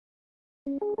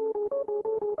In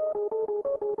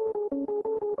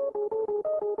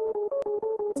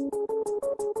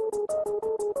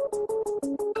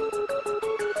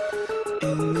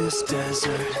this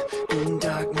desert, in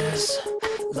darkness,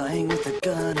 lying with a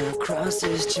gun across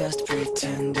his chest,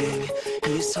 pretending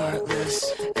he's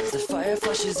heartless. As the fire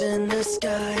flashes in the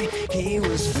sky, he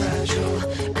was fragile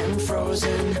and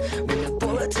frozen when the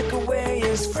bullet took away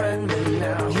his friend. But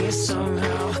now he's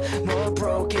somehow more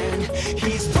broken.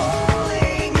 He's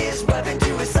pulling his weapon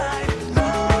to his side,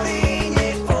 loading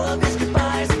it full of his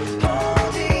goodbyes,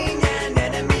 holding an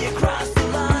enemy across the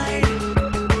line.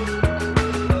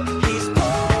 He's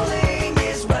pulling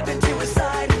his weapon to his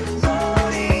side,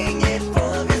 loading it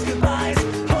full of his goodbyes,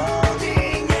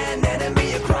 holding an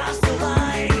enemy across the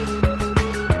line.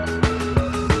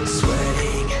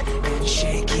 Sweating and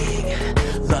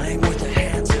shaking, lying with her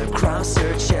hands across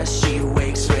her chest, she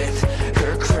wakes with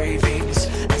her cravings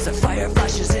as the fire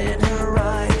flashes in her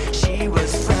eye. She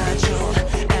was fragile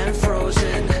and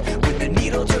frozen when the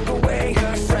needle took away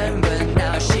her friend, but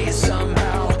now she's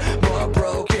somehow more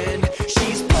broken.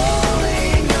 She's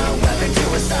pulling her weapon to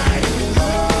her side,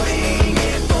 loading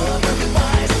it full of her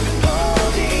goodbyes,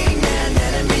 holding an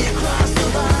enemy across the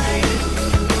line.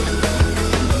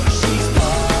 She's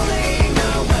pulling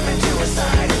her weapon to her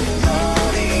side,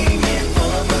 loading it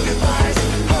full of her goodbyes,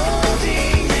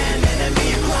 holding an enemy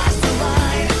across the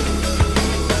line.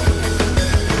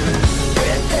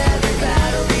 With every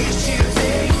battle he's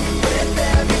choosing, with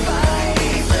every fight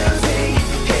he's losing,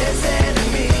 his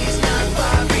enemy's not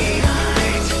far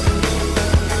behind.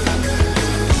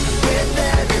 With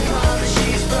every promise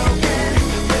she's broken,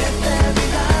 with every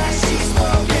lie she's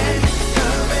spoken,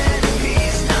 her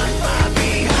enemy's not far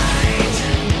behind.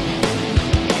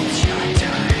 It's your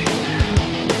time.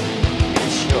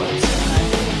 It's your time.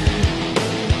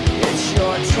 It's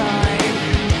your time.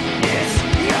 It's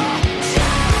your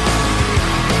time.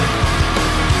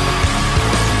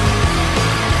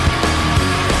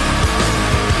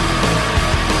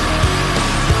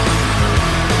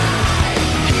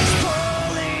 He's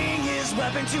pulling his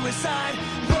weapon to his side,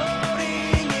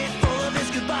 loading it full of his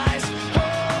goodbyes,